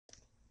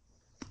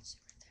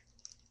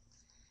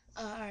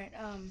Alright,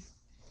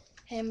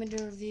 hey, I'm gonna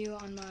do a review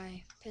on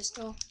my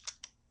pistol.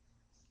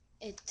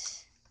 It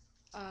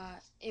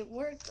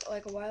worked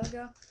like a while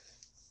ago,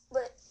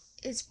 but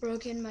it's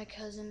broken. My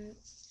cousin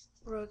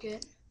broke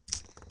it,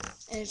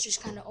 and it's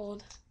just kind of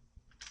old.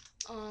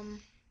 I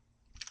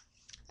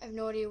have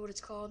no idea what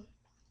it's called,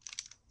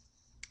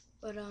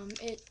 but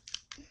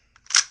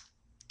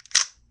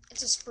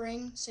it's a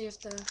spring, so you have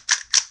to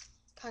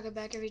cock it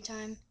back every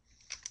time.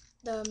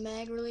 The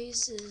mag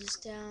release is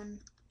down,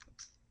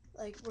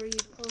 like where you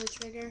pull the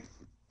trigger,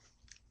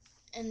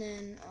 and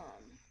then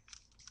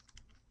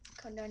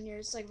come down here.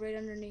 It's like right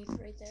underneath,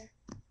 right there,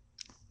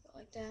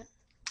 like that.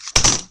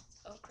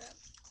 Oh crap,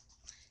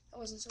 that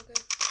wasn't so good.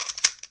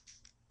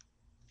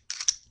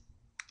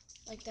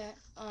 Like that.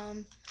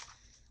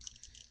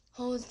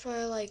 Holds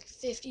probably like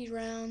 50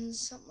 rounds,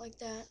 something like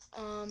that.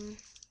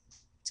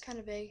 It's kind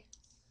of big.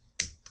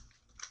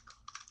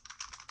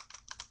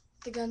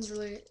 The gun's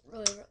really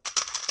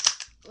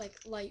like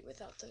light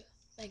without the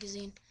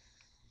magazine.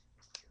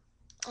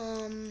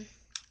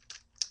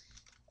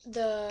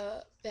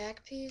 The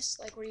back piece,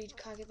 like where you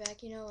cock it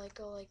back, you know, like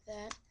go like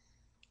that.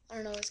 I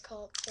don't know what it's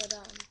called, but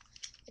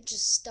it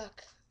just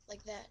stuck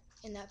like that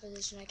in that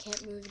position. I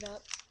can't move it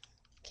up,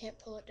 can't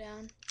pull it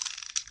down.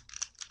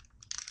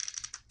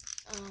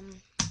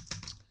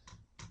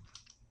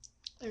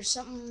 There's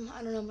something,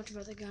 I don't know much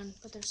about the gun,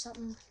 but there's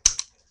something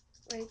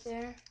right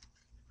there.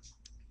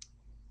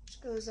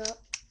 Just goes up,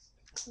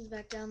 comes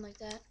back down like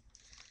that.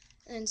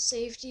 And then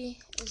safety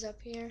is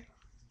up here.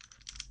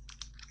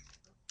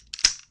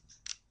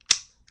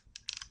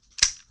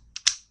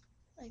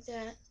 Like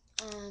that.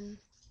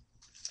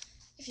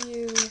 If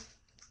you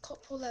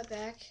pull that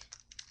back,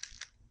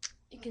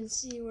 you can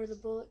see where the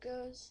bullet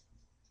goes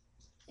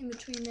in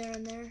between there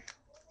and there.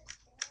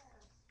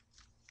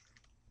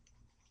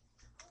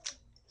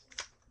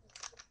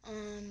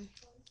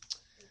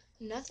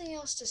 Nothing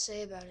else to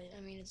say about it.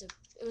 I mean,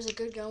 it was a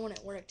good gun when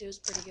it worked. It was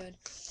pretty good,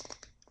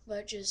 but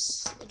it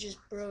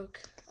just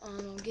broke.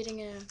 I'm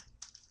getting a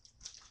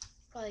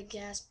probably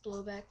gas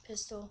blowback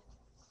pistol.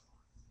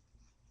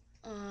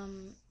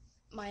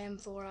 My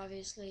M4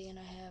 obviously, and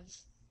I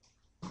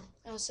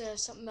also have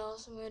something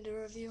else I'm gonna do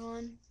a review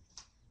on.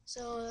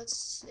 So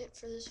that's it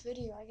for this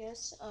video, I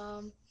guess.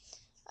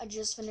 I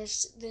just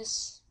finished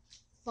this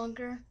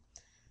bunker.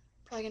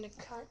 Probably gonna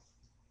cut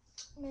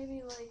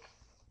maybe like,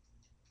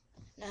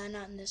 nah,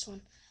 not in this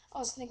one. I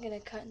was thinking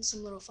of cutting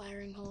some little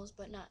firing holes,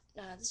 but not.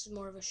 Nah, this is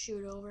more of a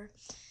shoot over.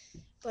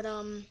 But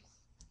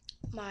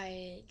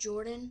my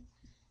Jordan,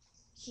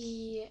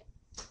 he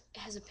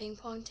has a ping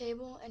pong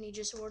table, and he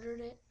just ordered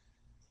it,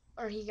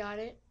 or he got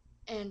it,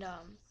 and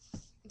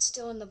it's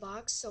still in the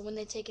box. So when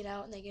they take it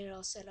out and they get it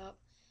all set up,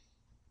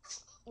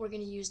 we're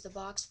gonna use the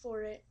box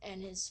for it.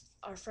 And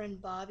our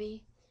friend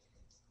Bobby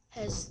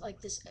has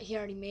like this. He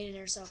already made an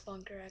airsoft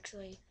bunker.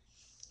 Actually,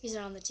 he's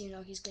not on the team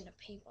though. He's getting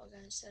a paintball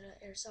gun instead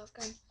of airsoft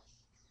gun.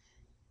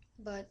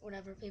 But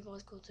whatever, paintball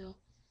is cool too.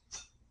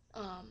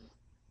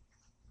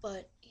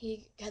 But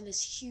he had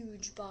this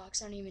huge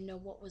box. I don't even know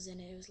what was in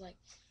it. It was like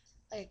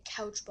a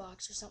couch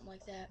box or something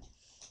like that.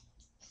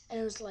 And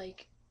it was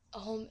like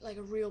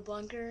a real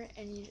bunker.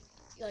 And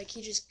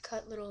he just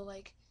cut little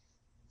like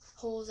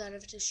holes out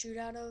of it to shoot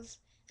out of.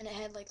 And it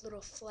had like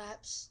little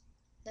flaps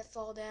that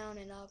fall down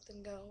and up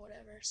and go,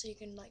 whatever. So you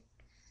can like,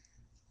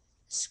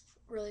 it's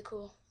really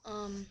cool.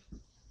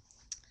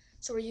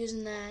 So we're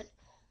using that.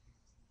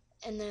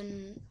 And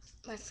then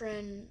my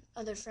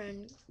other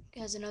friend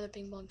has another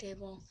ping pong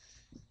table,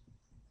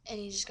 and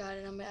he just got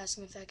it. I'm gonna ask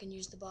him if I can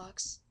use the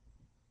box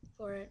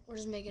for it. We're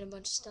just making a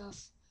bunch of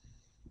stuff.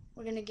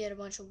 We're gonna get a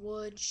bunch of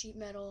wood, sheet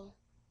metal.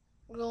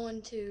 We're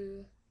going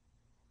to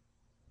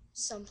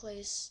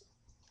someplace.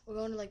 We're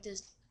going to like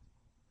this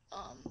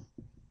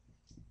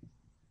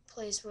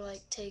place where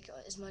like take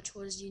as much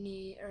wood as you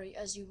need or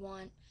as you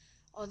want.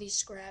 All these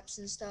scraps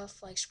and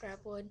stuff, like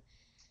scrap wood.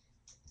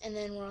 And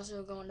then we're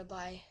also going to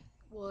buy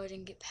wood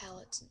and get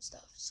pallets and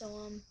stuff.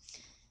 So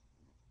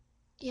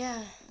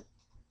yeah,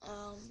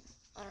 I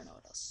don't know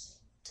what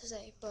else to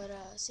say, but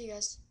see you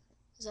guys.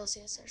 This is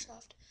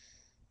LCSairsoft.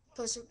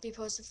 Be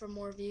posted for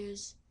more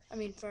views. I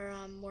mean for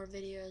more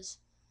videos.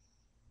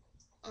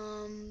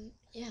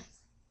 Yeah.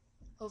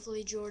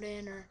 Hopefully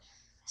Jordan or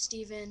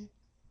Steven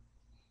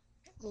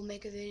will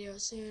make a video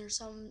soon or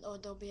something, or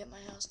they'll be at my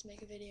house to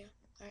make a video.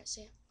 Alright,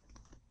 see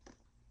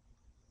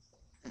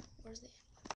ya. Where's the